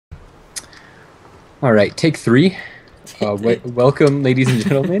All right, take three. Welcome, ladies and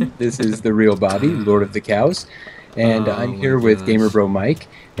gentlemen. This is the real Bobby, Lord of the Cows, and I'm Oh my here with gosh. GamerBroMike,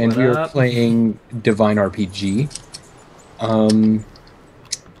 and What we are up? playing DivineRPG. Um,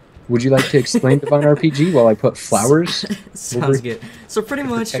 would you like to explain DivineRPG while I put flowers over Sounds good. So pretty to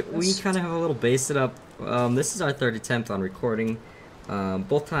much protect we us? kind of have a little base it up. This is our third attempt on recording.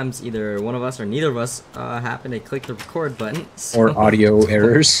 Both times either one of us or neither of us happened to click the record button. Or So audio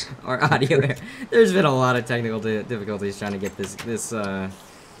errors? our audio. There's been a lot of technical difficulties trying to get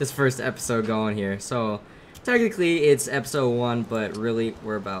this first episode going here. So technically it's episode 1, but really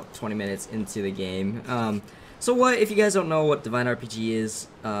we're about 20 minutes into the game. So what, if you guys don't know what DivineRPG is,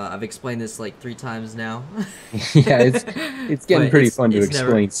 I've explained this like 3 times now. Yeah, it's getting But pretty fun to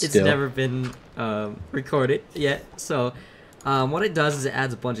never explain still. been recorded yet. So what it does is it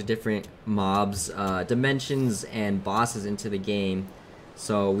adds a bunch of different mobs, dimensions, and bosses into the game.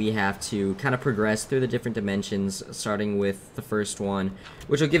 So we have to kind of progress through the different dimensions, starting with the first one,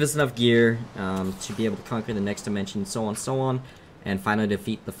 which will give us enough gear to be able to conquer the next dimension, so on, and finally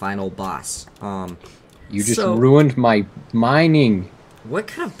defeat the final boss. You just So, ruined my mining. what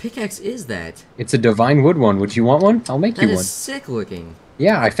kind of pickaxe is that? It's a divine wood one. Would you want one? I'll make That you is one. sick looking.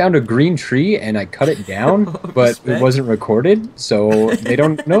 Yeah, I found a green tree and I cut it down, but it Respect. wasn't recorded, so they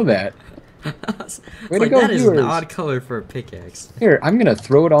don't know that. It's Way to like, go, that is an viewers. odd color for a pickaxe. Here, I'm gonna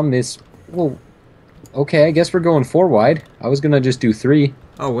throw it on this. Well, okay, I guess we're going 4 wide. I was gonna just do 3.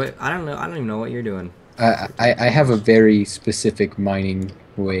 Oh, wait, I don't know. I don't even know what you're doing. I have a very specific mining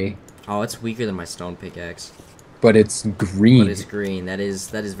way, Oh, it's weaker than my stone pickaxe. but it's green. But it's green. That is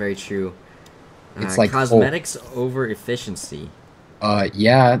very true. It's like Cosmetics over efficiency.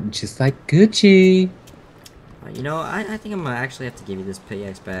 Yeah, just like Gucci. You know, I think I'm gonna actually have to give you this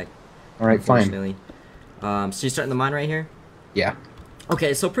pickaxe back. All right, fine. Unfortunately. So you're starting the mine right here? Yeah.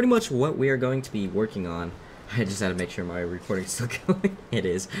 Okay, so pretty much what we are going to be working on. I just had to make sure my recording's still going. It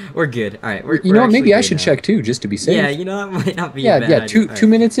is. We're good. All right. You know what? Maybe I actually should good now. check too, just to be safe. Yeah, you know that might not be a Yeah, bad yeah. idea. Two All two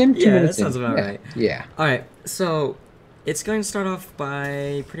right. minutes in. 2 Yeah, minutes that sounds in. about Yeah, right. yeah. All right, so it's going to start off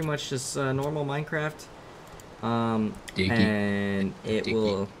by pretty much just normal Minecraft, Digging. and it Digging.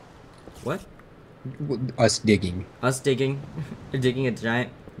 will. What? Us digging. Us digging, digging a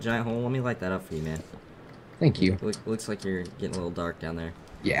giant hole. Let me light that up for you, man. Thank you. Looks like you're getting a little dark down there.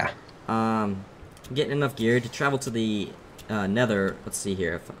 Yeah. Getting enough gear to travel to the Nether. Let's see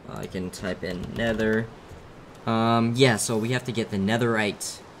here if I can type in Nether. Yeah, so we have to get the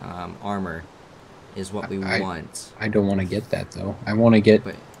Netherite armor, is what we want. I don't want to get that though. I want to get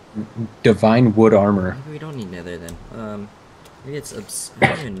But divine wood armor. maybe we don't need Nether then. Maybe it's I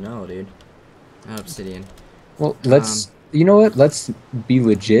don't even know, dude. Not obsidian. Well, let's. You know what? Let's be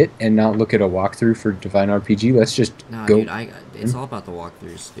legit and not look at a walkthrough for Divine RPG. Let's just Nah, go. dude, it's all about the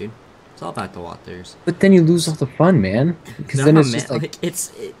walkthroughs, dude. It's all about the walkthroughs. But then you lose all the fun, man. Because Nah, then it's man, just like,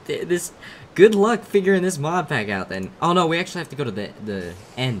 this. Good luck figuring this mod pack out. Then. Oh no, we actually have to go to the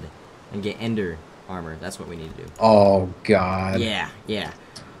end and get Ender armor. That's what we need to do. oh god. Yeah, yeah.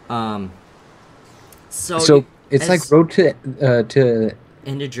 So It's like as Road to.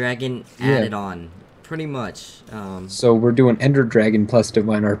 Ender Dragon Yeah. added on, pretty much. So we're doing Ender Dragon plus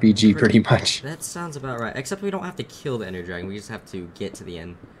Divine RPG, pretty much. That sounds about right. Except we don't have to kill the Ender Dragon. We just have to get to the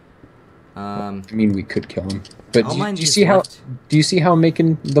end. I mean, we could kill him, but I'll do mine you these see how? left. Do you see how I'm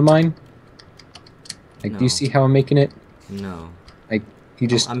making the mine? Like, do No. you see how I'm making it? No. Like, you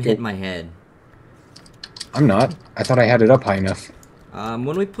just. I'm go- hitting my head. I'm not. I thought I had it up high enough. When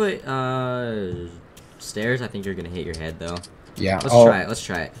we put stairs, I think you're gonna hit your head though. Yeah. Let's oh, try it. Let's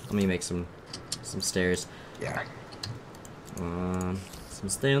try it. Let me make some stairs. Yeah. Some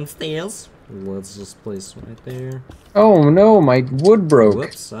stairs. Let's just place one right there. Oh no, my wood broke.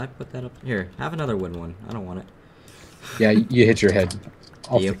 Whoops! I put that up here. Have another wooden one. I don't want it. Yeah, you hit your head.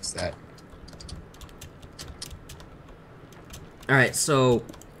 I'll Yep. fix that. All right. So,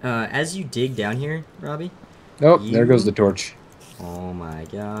 as you dig down here, Robbie. Oh, there goes You- the torch. Oh my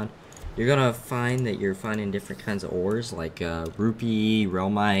God. You're gonna find that you're finding different kinds of ores like rupee,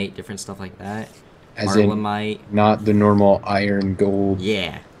 realmite, different stuff like that. As in, Arlemite. not the normal iron gold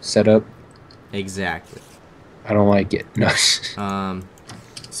Yeah, setup. exactly. I don't like it. No.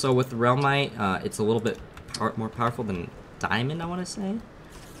 So with realmite, it's a little bit more powerful than diamond, I want to say,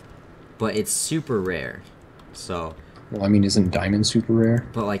 but it's super rare. So, Well, I mean, isn't diamond super rare?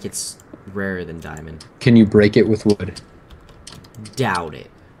 but like it's rarer than diamond. Can you break it with wood? Doubt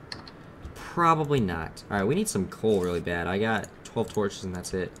it. Probably not. All right, we need some coal really bad. I got 12 torches and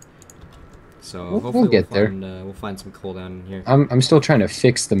that's it. So We'll hopefully get there. We'll find some coal down in here. I'm still trying to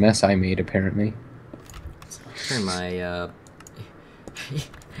fix the mess I made, apparently. Turn my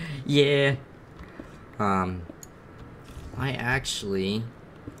yeah. I actually,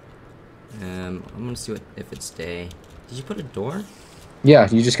 I'm gonna see if it's day. Did you put a door? Yeah,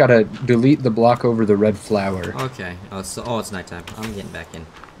 you just gotta delete the block over the red flower. Okay. Oh, so it's nighttime. I'm getting back in.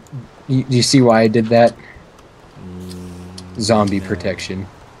 You see why I did that? Zombie No. protection.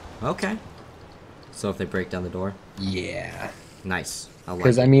 Okay. So if they break down the door. Yeah. Nice. I like it.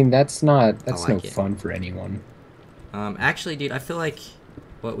 Because I mean, that's no like it. fun for anyone. Actually, dude, I feel like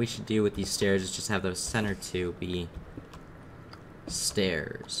what we should do with these stairs is just have the center two be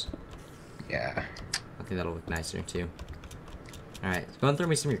stairs. Yeah. I think that'll look nicer too. Alright, go and throw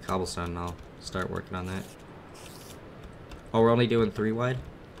me some of your cobblestone and I'll start working on that. Oh, we're only doing 3 wide?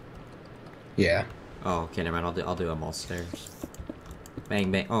 Yeah. Oh, okay, never mind. I'll do them all stairs.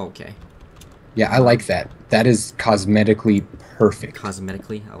 Bang, bang. Oh, okay. Yeah, I like that. That is cosmetically perfect.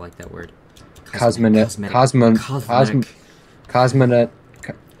 Cosmetically? I like that word. I can't I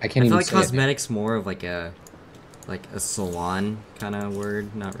even feel like say cosmetics more of like a salon kind of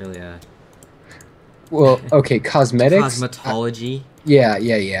word, not really a... Well, okay, cosmetics. Cosmetology.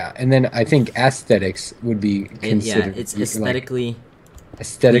 Yeah. And then I think aesthetics would be considered. Yeah, it's aesthetically... Like,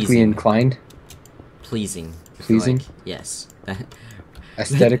 aesthetically pleasing. Inclined? Pleasing. Pleasing? Like, yes.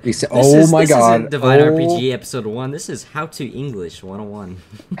 Aesthetically... oh my god. This isn't DivineRPG episode 1. This is How to English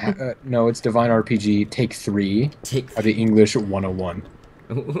 101. No, it's DivineRPG Take 3. How to English 101.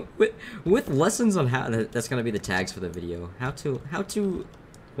 with lessons on how... That's going to be the tags for the video. How to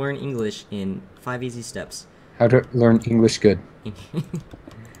learn English in 5 easy steps. How to learn English good.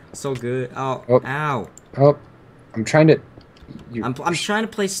 So good. Oh, ow. Oh, I'm trying to... I'm trying to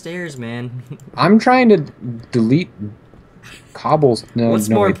play stairs, man. I'm trying to delete cobbles. No, What's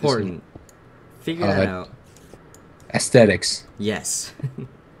no, more wait, important? Figure that out. Aesthetics. Yes.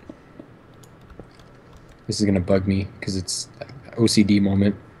 This is gonna bug me because it's OCD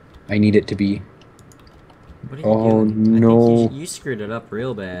moment. I need it to be. What are you doing? No! I think you screwed it up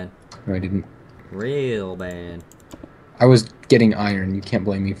real bad. No, I didn't. Real bad. I was getting iron. You can't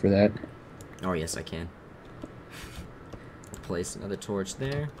blame me for that. Oh yes, I can. Place another torch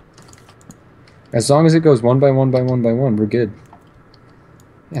there. As long as it goes 1 by 1 by 1 by 1, we're good.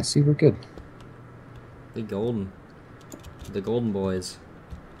 Yeah, see, we're good. The golden boys.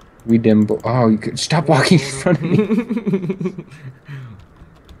 We dim. Oh, you could stop walking in front of me.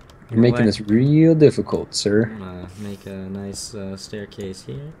 You're making this real difficult, sir. I'm gonna make a nice staircase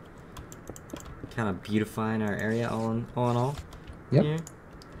here. Kind of beautifying our area all in all. Yep.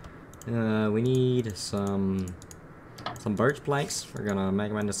 Here. We need some birch planks. We're gonna make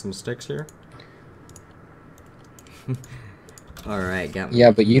them into some sticks here. Alright, got me.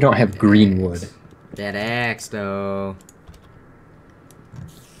 Yeah, but you don't have green wood. That axe, though.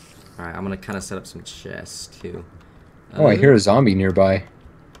 Alright, I'm gonna kind of set up some chests, too. Oh, I hear a zombie nearby.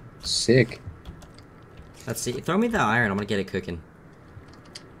 Sick. Let's see. Throw me the iron. I'm gonna get it cooking.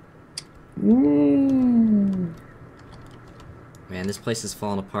 Mm. Man, this place is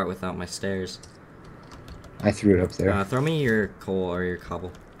falling apart without my stairs. I threw it up there. Throw me your coal or your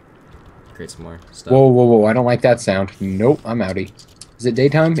cobble. Create some more stuff. Whoa. I don't like that sound. Nope, I'm outie. Is it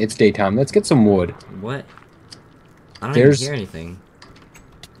daytime? It's daytime. Let's get some wood. What? I don't even hear anything.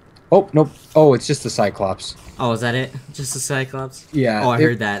 Oh, nope. Oh, it's just the Cyclops. Oh, is that it? Just the Cyclops? Yeah. Oh, I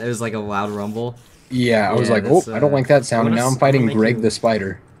heard that. It was like a loud rumble. Yeah, I was like, oh, I don't like that sound. And now I'm fighting Greg the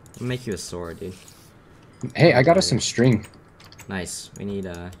spider. I'll make you a sword, dude. Hey, I got us some string. Nice. We need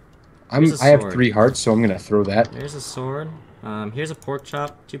I have 3 hearts, so I'm gonna throw that. There's a sword. Here's a pork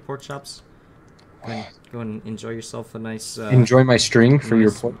chop. 2 pork chops. Go and enjoy yourself a nice. Enjoy my string from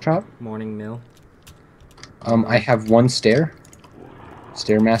your pork chop. Morning meal. I have 1 stair.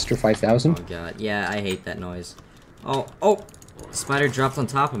 Stairmaster 5000. Oh god, yeah, I hate that noise. Oh! Spider dropped on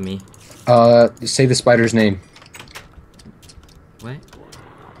top of me. Say the spider's name. What?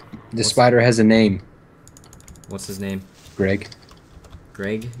 The spider has a name. What's his name? Greg.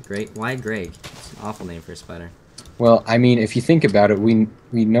 Greg? Why Greg? It's an awful name for a spider. Well, I mean, if you think about it, we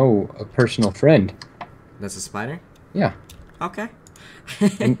know a personal friend. That's a spider? Yeah. Okay.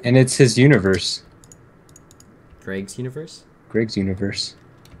 and it's his universe. Greg's universe? Greg's universe.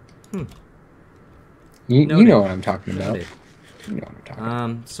 Hmm. You know what I'm talking about. Noted. You know what I'm talking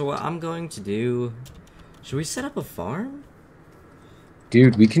about. So what I'm going to do... Should we set up a farm?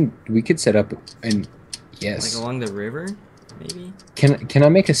 Dude, we could set up an... Yes. Like along the river, maybe? Can I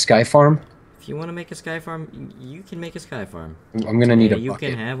make a sky farm? If you want to make a sky farm, you can make a sky farm. I'm gonna need a bucket. You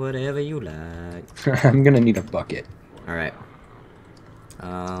can have whatever you like. I'm gonna need a bucket. Alright.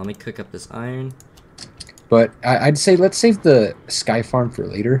 Let me cook up this iron. But I'd say let's save the sky farm for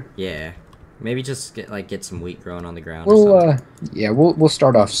later. Yeah. Maybe just get some wheat growing on the ground. We'll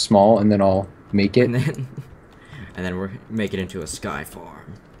start off small and then I'll make it. And then we're make it into a sky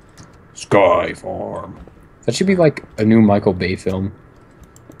farm. Sky Farm. That should be like a new Michael Bay film.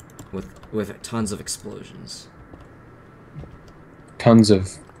 With tons of explosions. Tons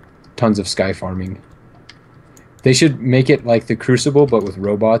of sky farming. They should make it like The Crucible, but with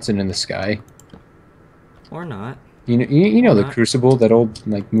robots and in the sky. Or not. You know The Crucible, that old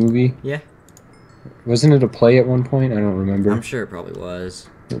like movie? Yeah. Wasn't it a play at one point? I don't remember. I'm sure it probably was.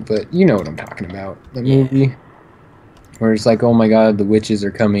 But you know what I'm talking about. The movie where it's like, oh my god, the witches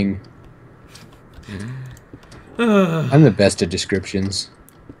are coming. I'm the best at descriptions.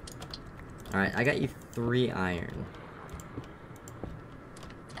 Alright, I got you 3 iron.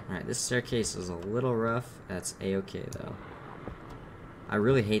 Alright, this staircase is a little rough. That's a-okay, though. I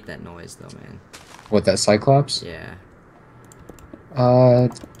really hate that noise, though, man. What, that Cyclops? Yeah.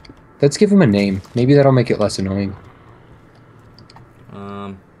 Let's give him a name. Maybe that'll make it less annoying.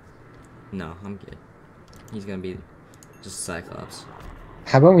 No, I'm good. He's gonna be just Cyclops.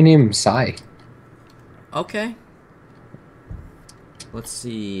 How about we name him Psy? Okay. Let's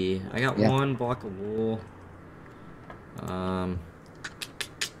see. I got 1 block of wool. I'm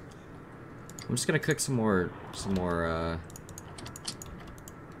just gonna cook some more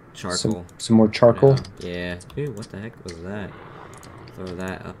charcoal. Some more charcoal? Yeah. Dude, what the heck was that? Throw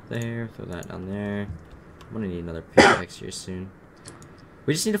that up there, throw that down there. I'm gonna need another pickaxe here soon.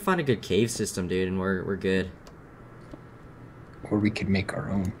 We just need to find a good cave system, dude, and we're good. Or we could make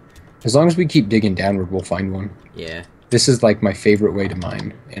our own. As long as we keep digging downward, we'll find one. Yeah. This is like my favorite way to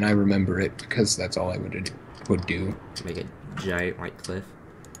mine, and I remember it because that's all I would do. Make a giant white cliff.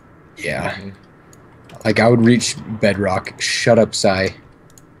 Yeah. Like I would reach bedrock. Shut up, Psy.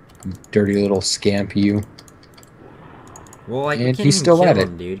 Dirty little scamp, you. Well, like, and he's still at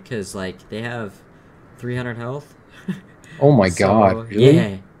it, dude, because like they have 300 health. Oh my god!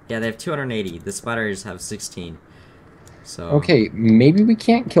 Really? Yeah, they have 280. The spiders have 16. So. Okay, maybe we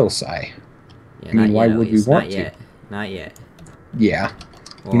can't kill Psy. Yeah, I mean, why would we want to? Not yet. Yeah.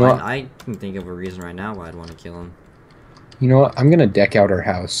 Well, you know I can think of a reason right now why I'd want to kill him. You know what? I'm gonna deck out our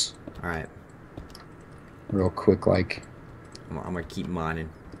house. All right. Real quick, like. I'm gonna keep mining.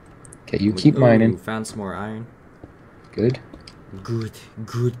 Okay, you keep mining. Found some more iron. Good.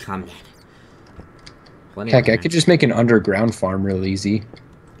 Good comrade. Heck, I could just make an underground farm real easy.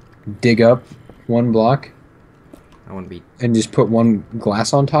 Dig up 1 block. I want to be. And just put 1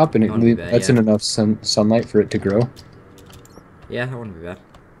 glass on top, and it lets in enough sunlight for it to grow. Yeah, that wouldn't be bad.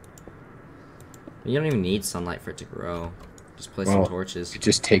 You don't even need sunlight for it to grow. Just place some torches. It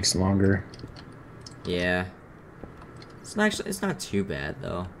just takes longer. Yeah. It's not too bad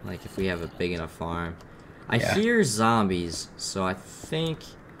though. Like if we have a big enough farm. I hear zombies, so I think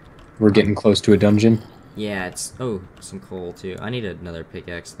we're getting close to a dungeon. Yeah, it's some coal too. I need another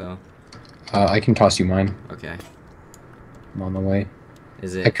pickaxe though. I can toss you mine. Okay. I'm on the way.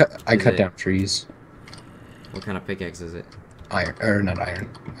 Is it? I cut down trees. What kind of pickaxe is it? Iron, or not iron.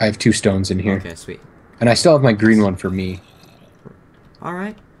 I have 2 stones in here. Okay, sweet. And I still have my green one for me. All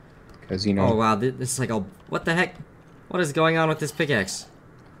right. Because you know. Oh wow, this is like what the heck? What is going on with this pickaxe?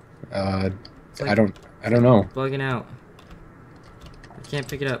 Like I don't know. Bugging out. I can't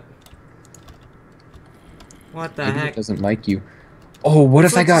pick it up. What the Maybe heck? it doesn't like you. Oh, what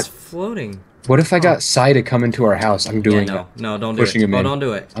if I got floating? What if I got Psy to come into our house? I'm doing it. No, don't do it. Him in. Don't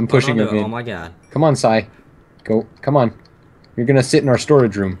do it. I'm pushing him in. Oh my god. Come on, Psy. Go. Come on. You're gonna sit in our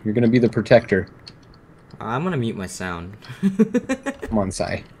storage room. You're gonna be the protector. I'm gonna mute my sound. Come on,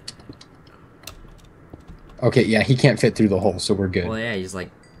 Psy. Okay, yeah, he can't fit through the hole, so we're good. Well, yeah, he's like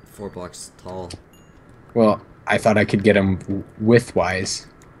 4 blocks tall. Well, I thought I could get him width-wise.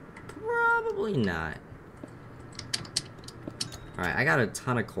 Probably not. Alright, I got a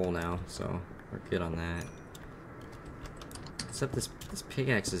ton of coal now, so we're good on that. Except this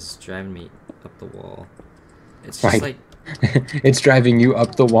pickaxe is driving me up the wall. It's just like... It's driving you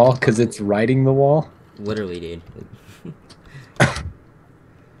up the wall because it's riding the wall? Literally, dude.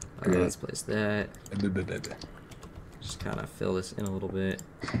 Okay, let's place that. Just kind of fill this in a little bit.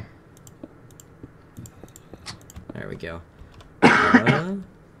 There we go.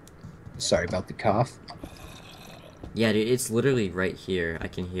 Sorry about the cough. Yeah, dude, it's literally right here. I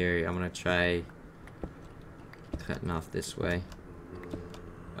can hear you. I'm gonna try cutting off this way.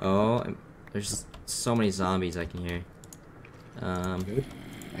 Oh, there's so many zombies I can hear. Good,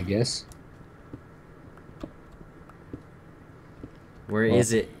 I guess. Where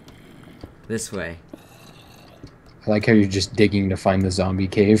is it? This way. I like how you're just digging to find the zombie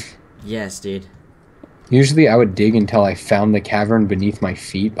cave. Yes, dude. Usually I would dig until I found the cavern beneath my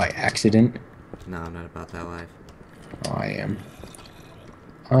feet by accident. No, I'm not about that life. Oh, I am.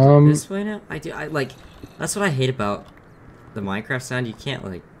 This way now? I like, that's what I hate about the Minecraft sound. You can't,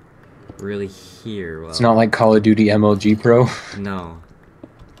 like, really hear well. It's not like Call of Duty MLG Pro. No.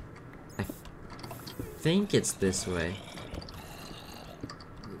 I think it's this way.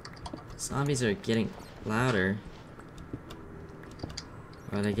 Zombies are getting louder.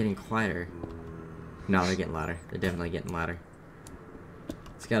 Or are they getting quieter? No, they're getting louder. They're definitely getting louder.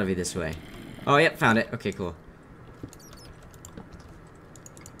 It's gotta be this way. Oh, yep, found it. Okay, cool.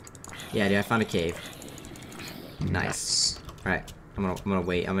 Yeah, dude, I found a cave. Nice. Alright, I'm gonna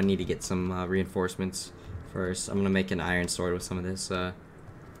wait. I'm gonna need to get some reinforcements first. I'm gonna make an iron sword with some of this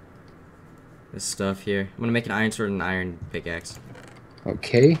this stuff here. I'm gonna make an iron sword and an iron pickaxe.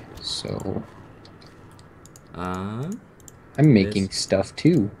 Okay, so I'm making stuff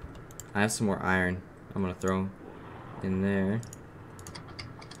too. I have some more iron. I'm gonna throw in there.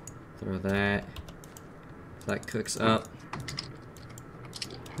 Throw that. That cooks up.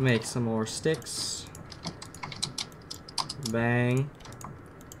 Make some more sticks. Bang.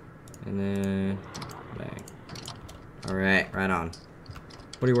 And then bang. Alright, right on.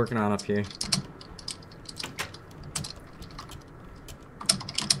 What are you working on up here?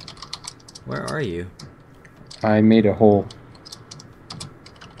 Where are you? I made a hole.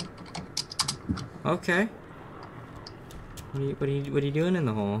 Okay. What are you doing in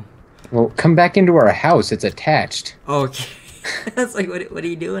the hole? Well, come back into our house. It's attached. Okay. That's like, what are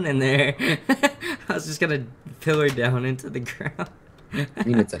you doing in there? I was just gonna pillar down into the ground. I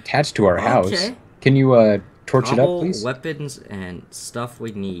mean, it's attached to our house. Okay. Can you torch it up, please? Weapons and stuff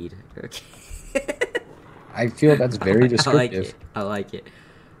we need. Okay. I feel that's very descriptive. I like it.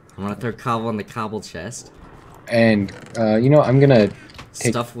 I'm gonna throw cobble in the cobble chest. And you know, I'm gonna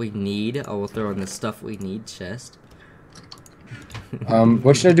take stuff we need. I will throw in the stuff we need chest.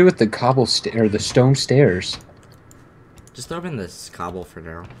 what should I do with the or the stone stairs? Just throw them in this cobble for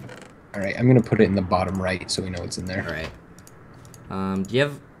now. All right, I'm gonna put it in the bottom right so we know it's in there. All right. Do you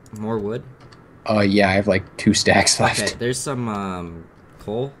have more wood? Yeah, I have like 2 stacks left. Okay, there's some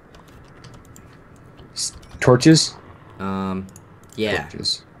coal. Torches? Yeah.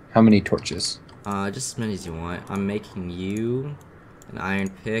 Torches. How many torches? Just as many as you want. I'm making you an iron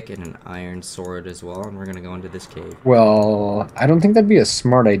pick and an iron sword as well, and we're gonna go into this cave. Well, I don't think that'd be a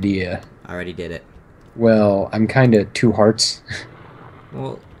smart idea. I already did it. Well, I'm kinda 2 hearts.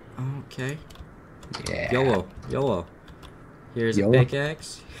 Well, okay. Yeah. YOLO. Here's YOLO? a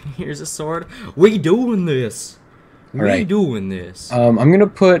pickaxe. Here's a sword. We doing this. All right. We doing this. I'm gonna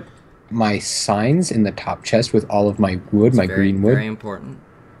put my signs in the top chest with all of my wood, my green wood. Very important.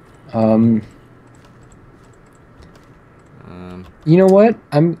 You know what?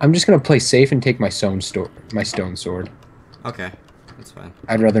 I'm just gonna play safe and take my stone sword. Okay, that's fine.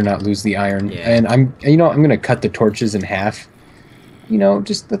 I'd rather not lose the iron. Yeah. And I'm gonna cut the torches in half. You know,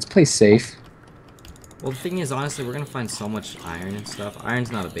 just let's play safe. Well, the thing is, honestly, we're gonna find so much iron and stuff.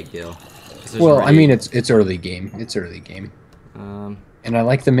 Iron's not a big deal. Well, I mean, it's early game. It's early game. And I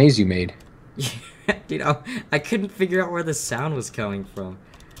like the maze you made. Dude, I couldn't figure out where the sound was coming from.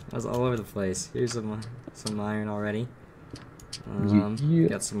 I was all over the place. Here's some iron already. Yeah.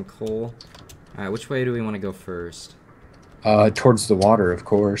 Got some coal. All right, which way do we want to go first? Towards the water, of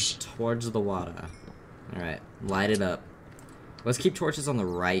course. Towards the water. All right, light it up. Let's keep torches on the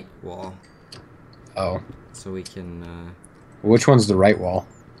right wall. Oh. So we can. Which one's the right wall?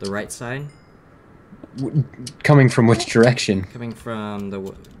 The right side. Coming from which direction? Coming from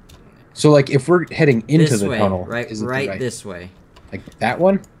the. So, like, if we're heading into this the way, tunnel, right this way. Like that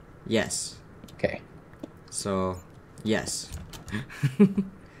one? Yes. Okay. So, yes.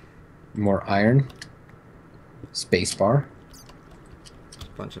 More iron. Spacebar.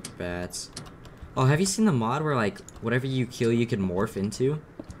 Bunch of bats. Oh, have you seen the mod where, like, whatever you kill, you can morph into?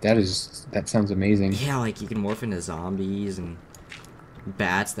 That sounds amazing. Yeah, like, you can morph into zombies and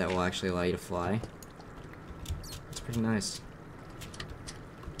bats that will actually allow you to fly. It's pretty nice.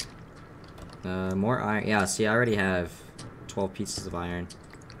 More iron. Yeah, see, I already have 12 pieces of iron.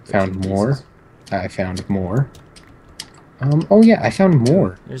 Found more. I found more. Oh yeah, I found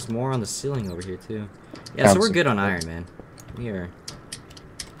more. There's more on the ceiling over here, too. Yeah, so we're good on iron, man. We're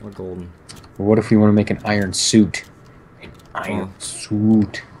golden. Well, what if we want to make an iron suit? An iron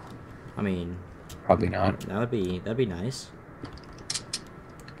suit. I mean... Probably not. That'd be nice.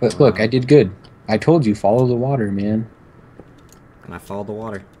 But look, I did good. I told you, follow the water, man. And I followed the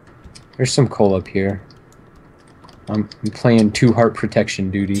water. There's some coal up here. I'm playing 2 heart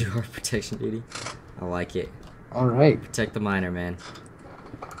protection duty. 2 heart protection duty. I like it. All right. Protect the miner, man.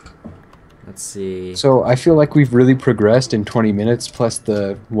 Let's see. So I feel like we've really progressed in 20 minutes plus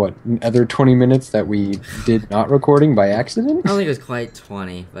the, what, other 20 minutes that we did not recording by accident? I don't think it was quite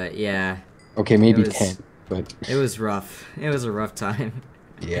 20, but yeah. Okay, maybe 10, but... It was rough. It was a rough time.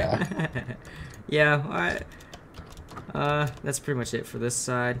 Yeah. Yeah, alright. That's pretty much it for this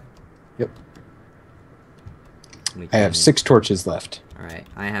side. Yep. I have 6 torches left. Alright,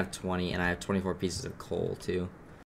 I have 20, and I have 24 pieces of coal, too.